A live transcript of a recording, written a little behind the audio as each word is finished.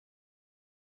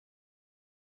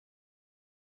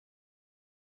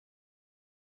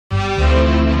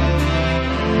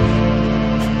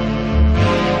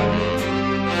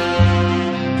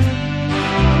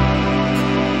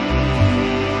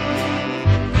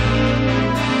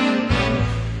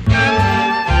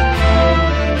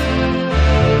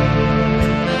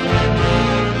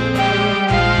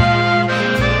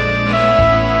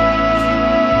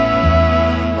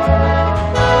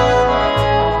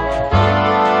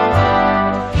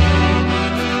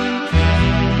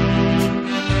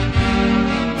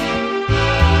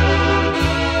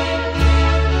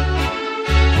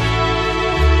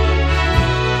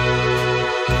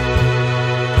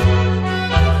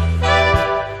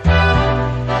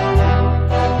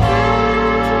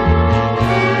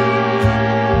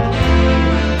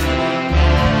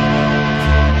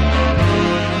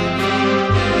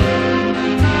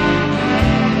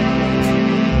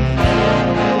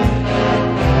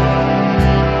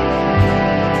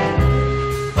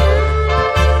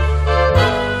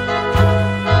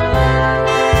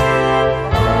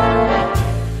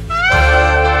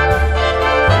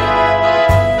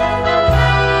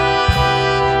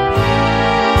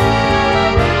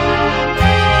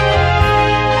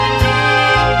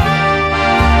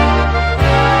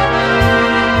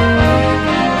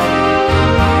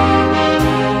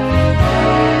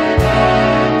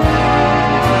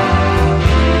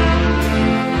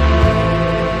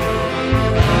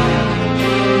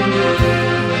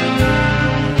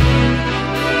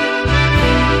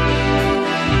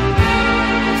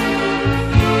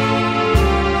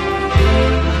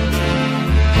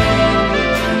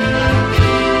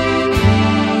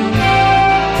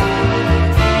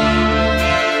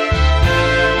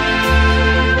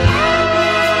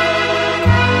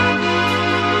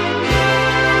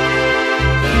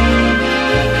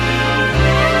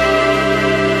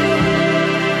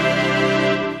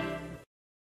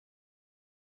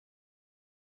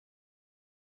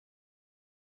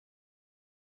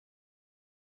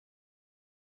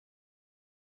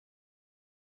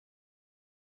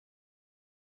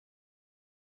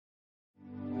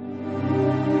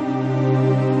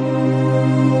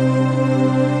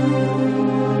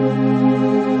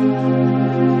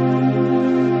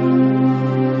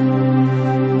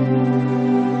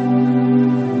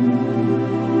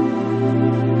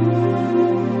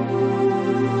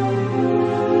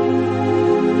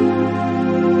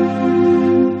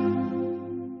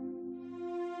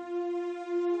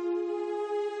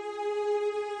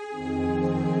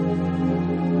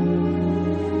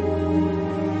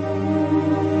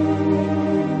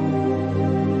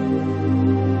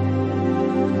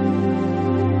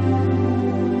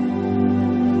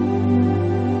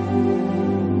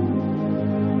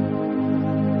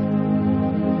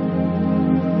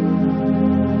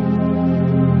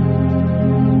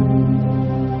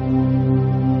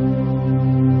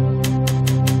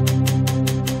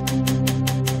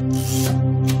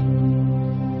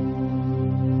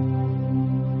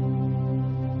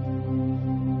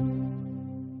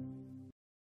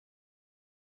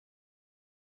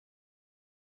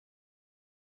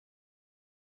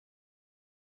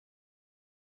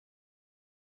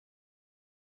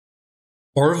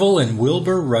Orville and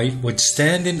Wilbur Wright would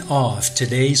stand in awe of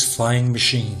today's flying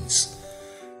machines.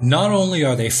 Not only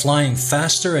are they flying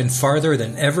faster and farther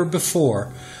than ever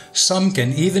before, some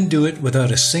can even do it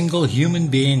without a single human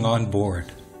being on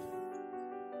board.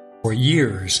 For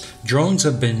years, drones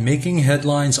have been making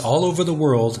headlines all over the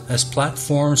world as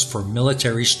platforms for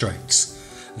military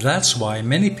strikes. That's why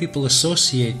many people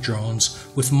associate drones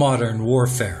with modern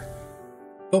warfare.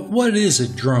 But what is a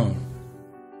drone?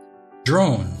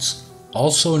 Drones,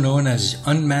 also known as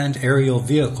unmanned aerial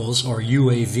vehicles or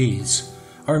UAVs,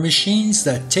 are machines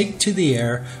that take to the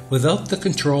air without the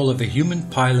control of a human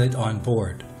pilot on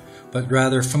board, but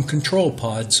rather from control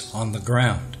pods on the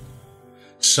ground.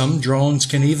 Some drones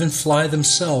can even fly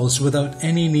themselves without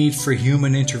any need for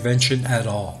human intervention at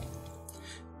all.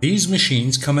 These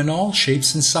machines come in all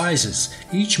shapes and sizes,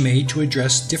 each made to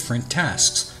address different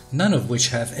tasks, none of which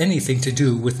have anything to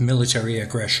do with military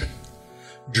aggression.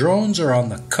 Drones are on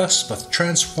the cusp of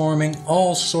transforming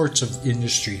all sorts of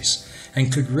industries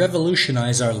and could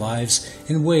revolutionize our lives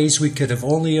in ways we could have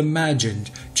only imagined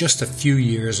just a few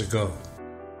years ago.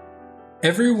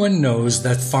 Everyone knows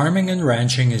that farming and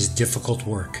ranching is difficult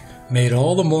work, made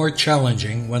all the more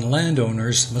challenging when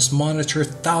landowners must monitor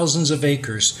thousands of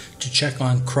acres to check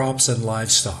on crops and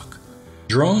livestock.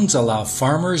 Drones allow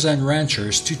farmers and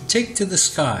ranchers to take to the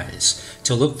skies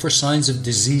to look for signs of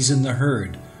disease in the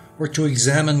herd, or to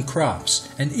examine crops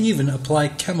and even apply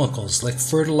chemicals like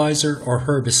fertilizer or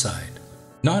herbicide.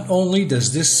 Not only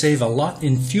does this save a lot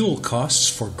in fuel costs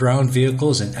for ground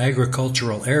vehicles and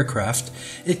agricultural aircraft,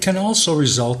 it can also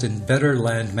result in better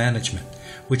land management,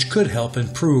 which could help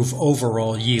improve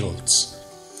overall yields.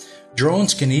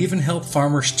 Drones can even help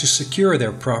farmers to secure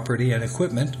their property and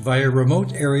equipment via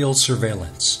remote aerial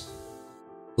surveillance.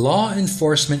 Law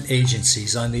enforcement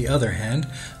agencies, on the other hand,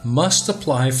 must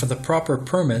apply for the proper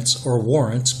permits or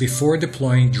warrants before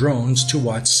deploying drones to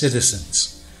watch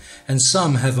citizens. And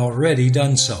some have already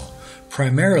done so,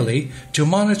 primarily to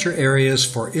monitor areas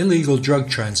for illegal drug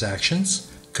transactions,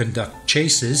 conduct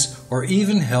chases, or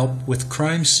even help with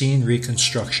crime scene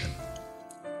reconstruction.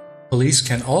 Police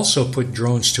can also put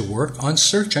drones to work on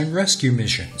search and rescue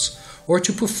missions, or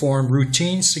to perform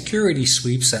routine security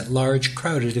sweeps at large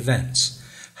crowded events.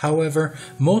 However,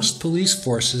 most police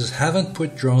forces haven't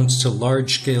put drones to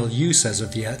large-scale use as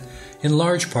of yet, in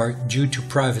large part due to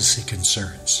privacy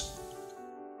concerns.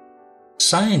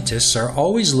 Scientists are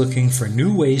always looking for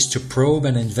new ways to probe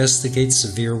and investigate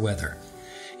severe weather.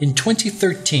 In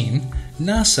 2013,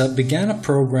 NASA began a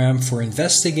program for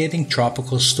investigating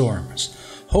tropical storms,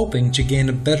 hoping to gain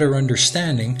a better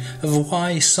understanding of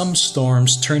why some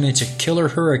storms turn into killer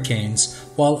hurricanes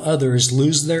while others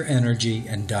lose their energy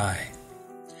and die.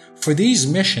 For these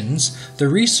missions, the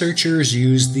researchers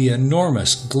used the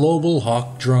enormous Global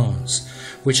Hawk drones,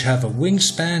 which have a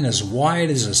wingspan as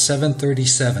wide as a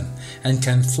 737 and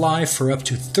can fly for up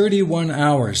to 31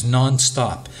 hours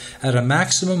non-stop at a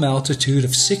maximum altitude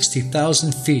of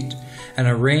 60,000 feet and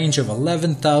a range of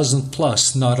 11,000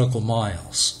 plus nautical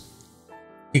miles.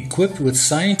 Equipped with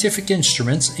scientific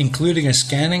instruments including a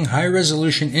scanning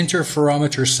high-resolution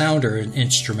interferometer sounder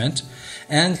instrument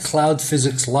and cloud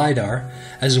physics LiDAR,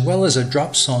 as well as a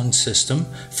dropzone system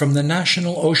from the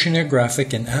National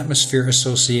Oceanographic and Atmosphere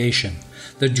Association,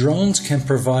 the drones can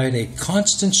provide a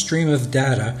constant stream of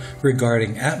data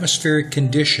regarding atmospheric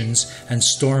conditions and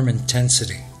storm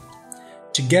intensity.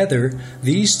 Together,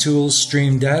 these tools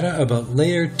stream data about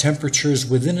layered temperatures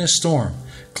within a storm,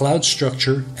 cloud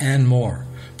structure, and more,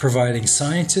 providing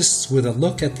scientists with a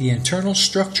look at the internal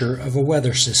structure of a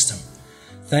weather system.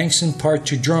 Thanks in part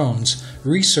to drones,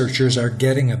 researchers are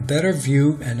getting a better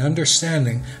view and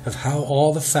understanding of how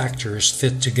all the factors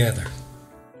fit together.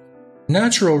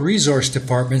 Natural resource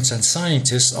departments and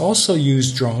scientists also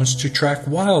use drones to track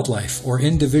wildlife or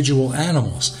individual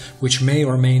animals, which may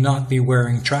or may not be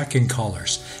wearing tracking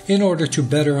collars, in order to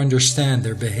better understand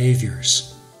their behaviors.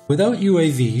 Without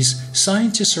UAVs,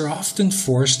 scientists are often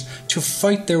forced to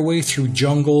fight their way through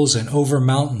jungles and over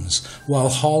mountains while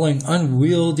hauling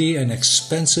unwieldy and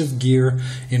expensive gear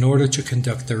in order to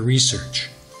conduct their research.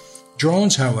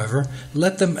 Drones, however,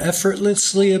 let them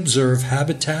effortlessly observe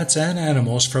habitats and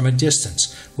animals from a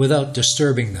distance without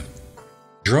disturbing them.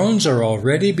 Drones are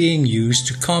already being used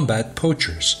to combat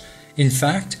poachers. In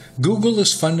fact, Google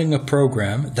is funding a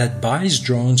program that buys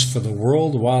drones for the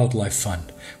World Wildlife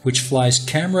Fund, which flies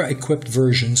camera-equipped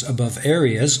versions above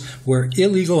areas where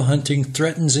illegal hunting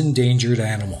threatens endangered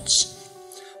animals.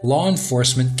 Law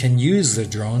enforcement can use the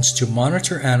drones to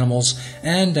monitor animals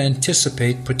and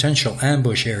anticipate potential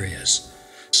ambush areas.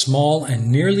 Small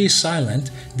and nearly silent,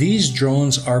 these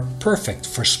drones are perfect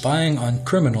for spying on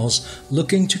criminals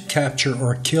looking to capture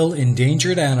or kill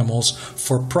endangered animals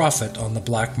for profit on the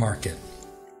black market.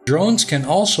 Drones can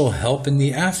also help in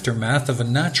the aftermath of a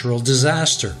natural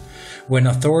disaster, when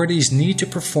authorities need to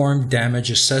perform damage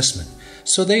assessment,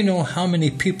 so they know how many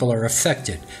people are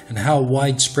affected and how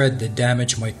widespread the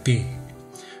damage might be.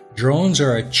 Drones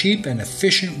are a cheap and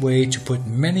efficient way to put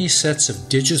many sets of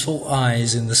digital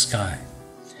eyes in the sky.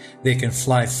 They can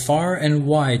fly far and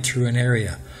wide through an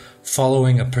area,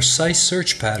 following a precise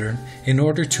search pattern in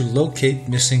order to locate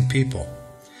missing people.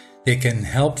 They can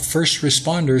help first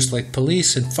responders like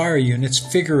police and fire units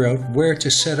figure out where to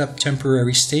set up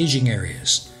temporary staging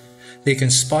areas. They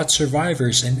can spot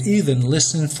survivors and even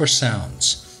listen for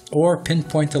sounds, or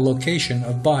pinpoint the location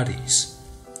of bodies.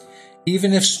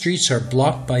 Even if streets are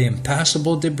blocked by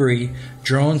impassable debris,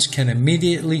 drones can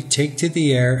immediately take to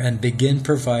the air and begin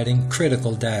providing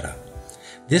critical data.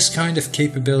 This kind of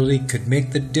capability could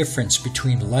make the difference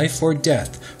between life or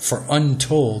death for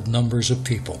untold numbers of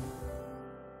people.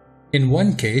 In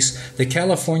one case, the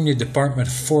California Department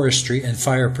of Forestry and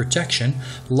Fire Protection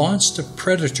launched a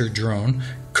Predator drone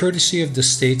courtesy of the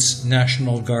state's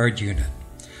National Guard unit.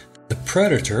 The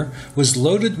Predator was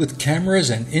loaded with cameras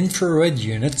and infrared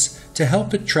units to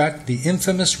help it track the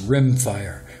infamous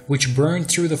rimfire, which burned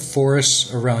through the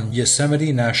forests around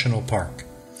Yosemite National Park.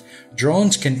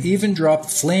 Drones can even drop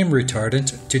flame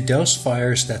retardant to douse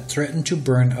fires that threaten to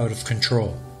burn out of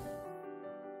control.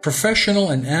 Professional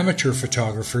and amateur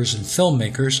photographers and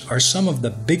filmmakers are some of the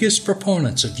biggest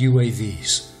proponents of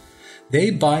UAVs.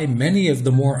 They buy many of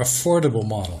the more affordable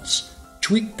models,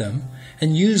 tweak them,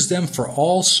 and use them for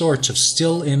all sorts of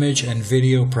still image and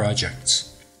video projects.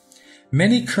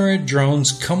 Many current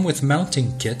drones come with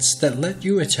mounting kits that let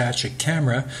you attach a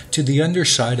camera to the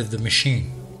underside of the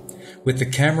machine. With the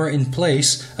camera in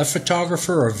place, a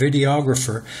photographer or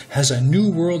videographer has a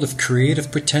new world of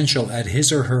creative potential at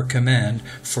his or her command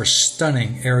for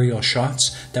stunning aerial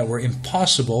shots that were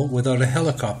impossible without a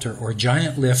helicopter or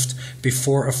giant lift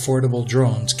before affordable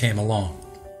drones came along.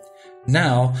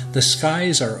 Now, the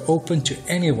skies are open to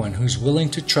anyone who's willing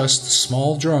to trust the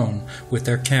small drone with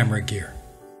their camera gear.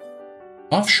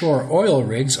 Offshore oil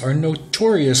rigs are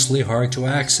notoriously hard to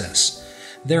access.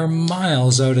 They're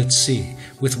miles out at sea,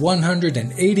 with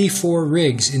 184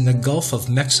 rigs in the Gulf of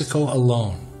Mexico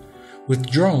alone. With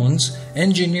drones,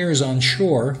 engineers on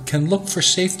shore can look for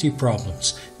safety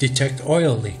problems, detect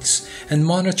oil leaks, and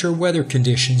monitor weather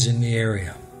conditions in the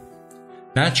area.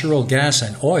 Natural gas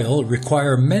and oil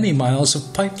require many miles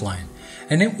of pipeline,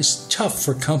 and it was tough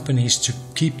for companies to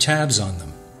keep tabs on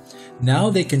them.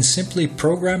 Now they can simply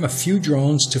program a few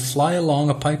drones to fly along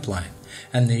a pipeline,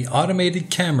 and the automated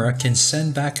camera can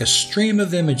send back a stream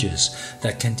of images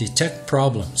that can detect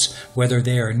problems, whether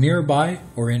they are nearby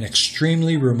or in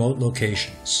extremely remote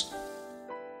locations.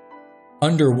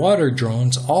 Underwater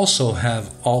drones also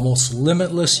have almost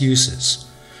limitless uses,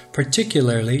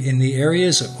 particularly in the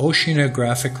areas of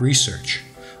oceanographic research,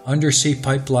 undersea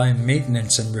pipeline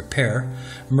maintenance and repair,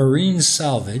 marine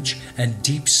salvage, and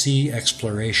deep-sea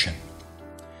exploration.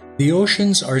 The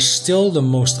oceans are still the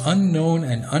most unknown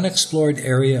and unexplored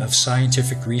area of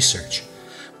scientific research,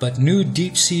 but new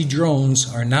deep-sea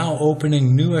drones are now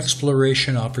opening new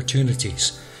exploration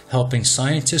opportunities, helping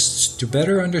scientists to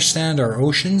better understand our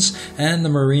oceans and the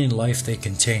marine life they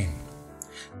contain.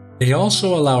 They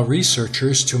also allow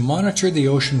researchers to monitor the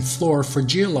ocean floor for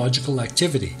geological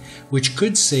activity, which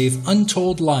could save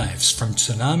untold lives from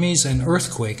tsunamis and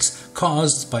earthquakes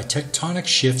caused by tectonic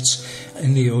shifts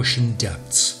in the ocean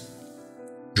depths.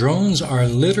 Drones are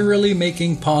literally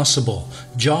making possible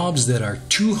jobs that are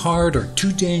too hard or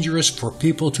too dangerous for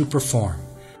people to perform,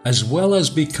 as well as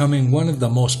becoming one of the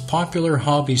most popular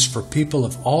hobbies for people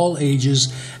of all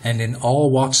ages and in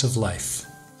all walks of life.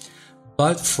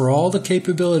 But for all the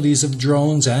capabilities of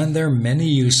drones and their many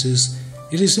uses,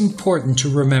 it is important to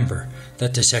remember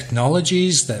that the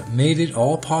technologies that made it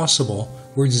all possible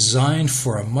were designed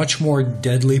for a much more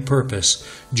deadly purpose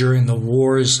during the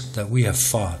wars that we have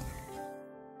fought.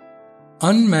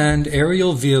 Unmanned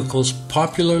aerial vehicles,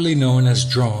 popularly known as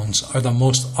drones, are the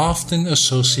most often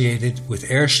associated with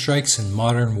airstrikes in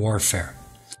modern warfare.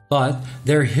 But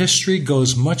their history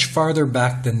goes much farther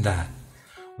back than that.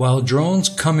 While drones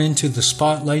come into the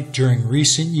spotlight during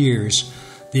recent years,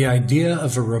 the idea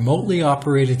of a remotely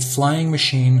operated flying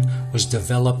machine was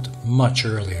developed much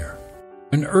earlier.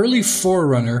 An early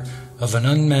forerunner of an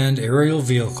unmanned aerial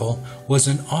vehicle was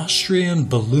an Austrian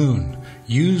balloon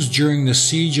used during the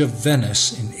siege of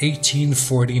Venice in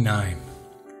 1849.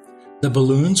 The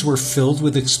balloons were filled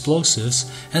with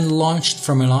explosives and launched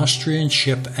from an Austrian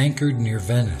ship anchored near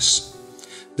Venice.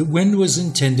 The wind was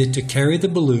intended to carry the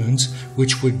balloons,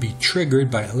 which would be triggered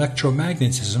by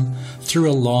electromagnetism, through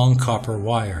a long copper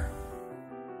wire.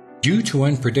 Due to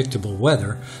unpredictable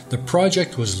weather, the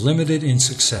project was limited in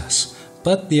success,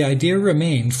 but the idea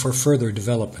remained for further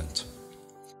development.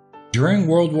 During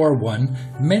World War I,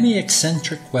 many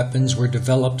eccentric weapons were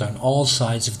developed on all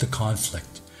sides of the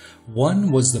conflict.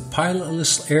 One was the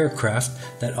pilotless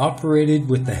aircraft that operated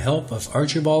with the help of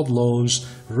Archibald Lowe's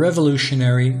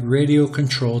revolutionary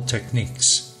radio-controlled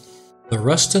techniques. The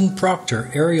Ruston Proctor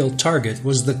aerial target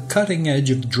was the cutting edge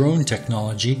of drone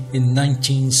technology in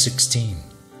 1916.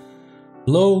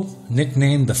 Lowe,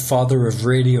 nicknamed the father of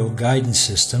radio guidance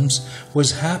systems,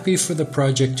 was happy for the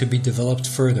project to be developed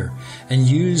further and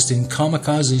used in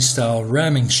kamikaze-style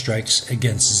ramming strikes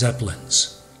against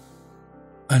Zeppelins.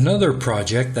 Another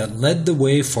project that led the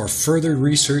way for further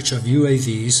research of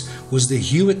UAVs was the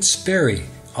Hewitt-Sperry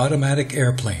automatic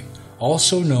airplane,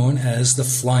 also known as the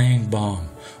flying bomb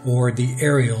or the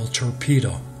aerial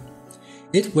torpedo.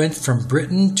 It went from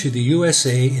Britain to the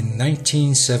USA in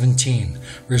 1917,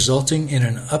 resulting in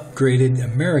an upgraded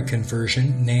American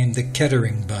version named the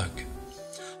Kettering Bug.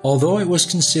 Although it was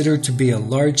considered to be a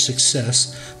large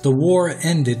success, the war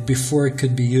ended before it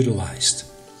could be utilized.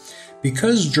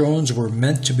 Because drones were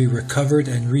meant to be recovered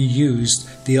and reused,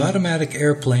 the automatic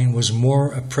airplane was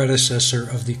more a predecessor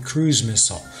of the cruise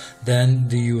missile than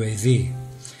the UAV.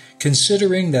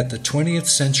 Considering that the 20th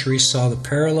century saw the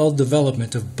parallel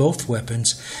development of both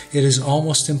weapons, it is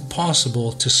almost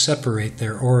impossible to separate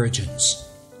their origins.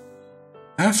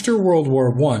 After World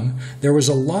War I, there was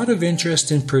a lot of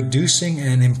interest in producing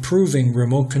and improving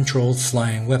remote-controlled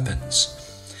flying weapons.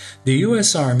 The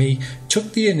U.S. Army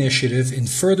took the initiative in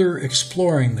further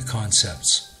exploring the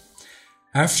concepts.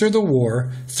 After the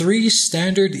war, 3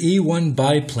 standard E-1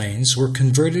 biplanes were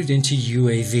converted into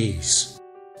UAVs.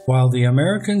 While the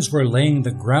Americans were laying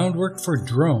the groundwork for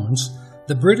drones,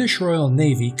 the British Royal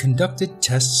Navy conducted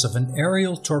tests of an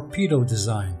aerial torpedo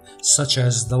design, such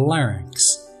as the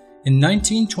Larynx. In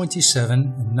 1927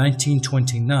 and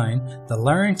 1929, the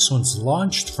Larynx was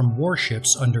launched from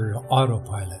warships under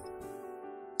autopilot.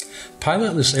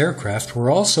 Pilotless aircraft were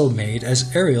also made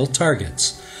as aerial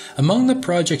targets. Among the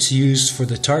projects used for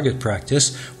the target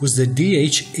practice was the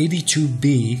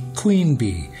DH-82B Queen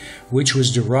Bee, which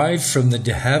was derived from the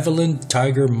de Havilland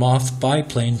Tiger Moth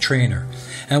biplane trainer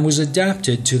and was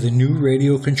adapted to the new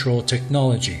radio control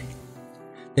technology.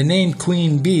 The name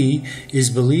Queen Bee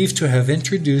is believed to have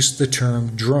introduced the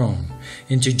term drone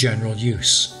into general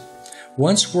use.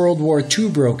 Once World War II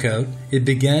broke out, it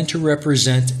began to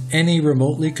represent any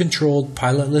remotely controlled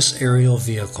pilotless aerial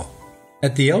vehicle.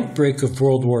 At the outbreak of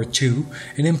World War II,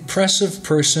 an impressive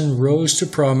person rose to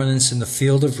prominence in the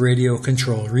field of radio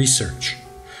control research.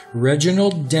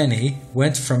 Reginald Denny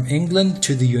went from England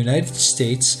to the United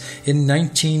States in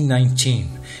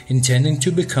 1919, intending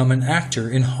to become an actor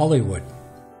in Hollywood.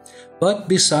 But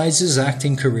besides his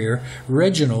acting career,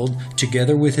 Reginald,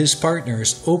 together with his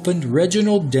partners, opened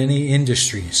Reginald Denny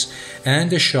Industries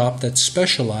and a shop that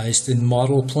specialized in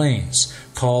model planes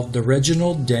called the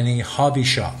Reginald Denny Hobby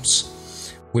Shops,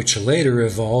 which later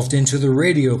evolved into the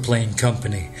Radio Plane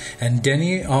Company, and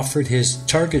Denny offered his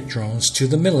target drones to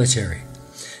the military.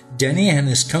 Denny and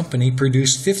his company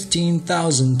produced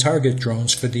 15,000 target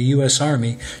drones for the U.S.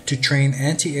 Army to train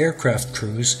anti-aircraft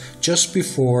crews just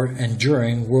before and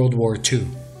during World War II.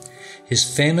 His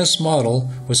famous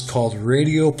model was called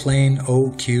Radio Plane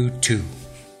OQ-2.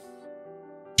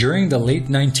 During the late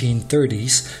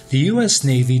 1930s, the U.S.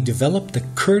 Navy developed the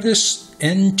Curtiss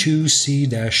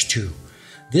N2C-2.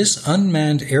 This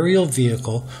unmanned aerial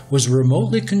vehicle was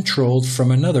remotely controlled from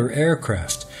another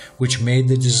aircraft, which made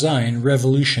the design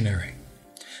revolutionary.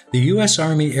 The U.S.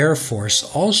 Army Air Force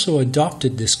also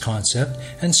adopted this concept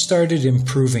and started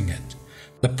improving it.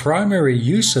 The primary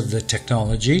use of the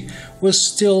technology was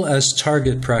still as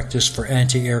target practice for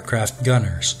anti-aircraft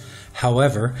gunners.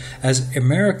 However, as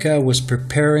America was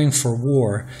preparing for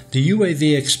war, the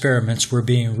UAV experiments were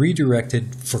being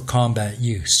redirected for combat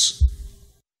use.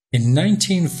 In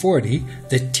 1940,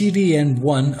 the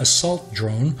TDN-1 assault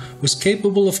drone was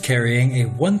capable of carrying a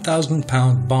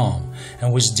 1,000-pound bomb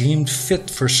and was deemed fit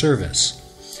for service.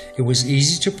 It was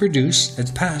easy to produce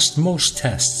and passed most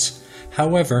tests.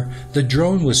 However, the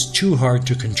drone was too hard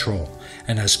to control,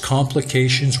 and as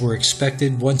complications were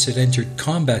expected once it entered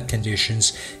combat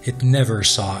conditions, it never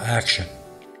saw action.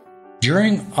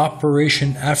 During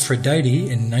Operation Aphrodite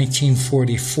in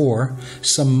 1944,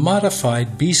 some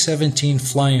modified B-17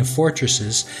 Flying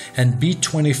Fortresses and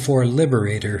B-24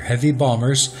 Liberator heavy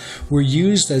bombers were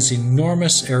used as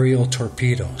enormous aerial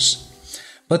torpedoes.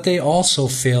 But they also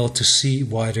failed to see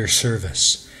wider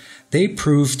service. They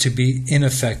proved to be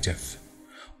ineffective.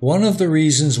 One of the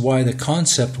reasons why the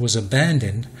concept was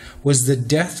abandoned was the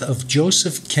death of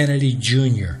Joseph Kennedy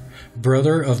Jr.,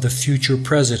 brother of the future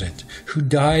president, who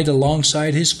died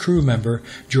alongside his crew member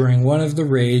during one of the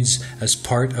raids as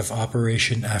part of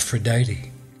Operation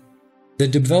Aphrodite. The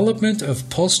development of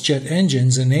pulse jet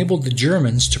engines enabled the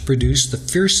Germans to produce the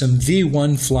fearsome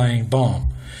V-1 flying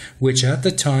bomb, which at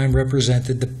the time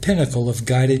represented the pinnacle of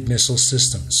guided missile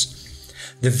systems.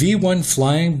 The V-1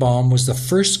 flying bomb was the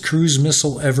first cruise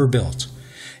missile ever built.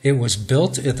 It was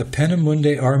built at the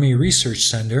Peenemünde Army Research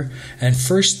Center and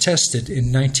first tested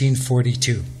in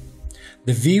 1942.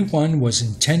 The V-1 was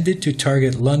intended to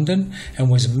target London and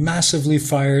was massively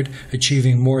fired,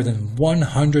 achieving more than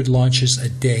 100 launches a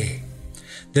day.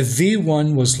 The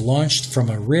V-1 was launched from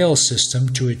a rail system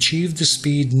to achieve the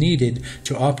speed needed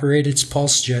to operate its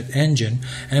pulse jet engine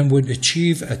and would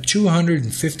achieve a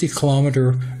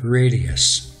 250-kilometer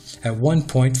radius, at one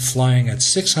point flying at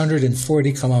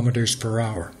 640 kilometers per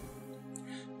hour.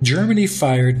 Germany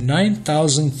fired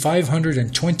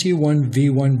 9,521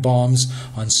 V-1 bombs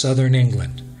on southern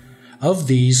England. Of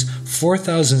these,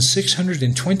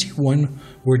 4,621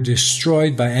 were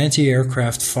destroyed by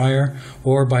anti-aircraft fire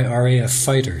or by RAF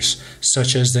fighters,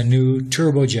 such as the new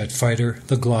turbojet fighter,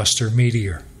 the Gloucester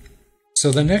Meteor.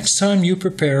 So the next time you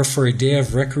prepare for a day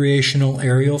of recreational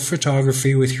aerial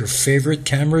photography with your favorite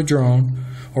camera drone,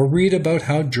 or read about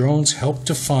how drones help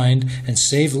to find and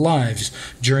save lives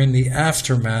during the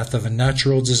aftermath of a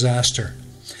natural disaster,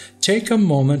 take a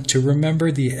moment to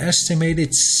remember the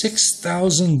estimated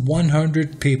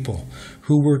 6,100 people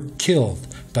who were killed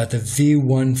by the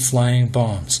V-1 flying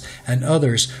bombs and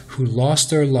others who lost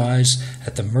their lives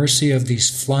at the mercy of these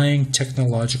flying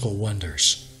technological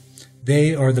wonders.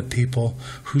 They are the people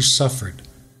who suffered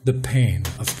the pain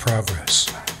of progress.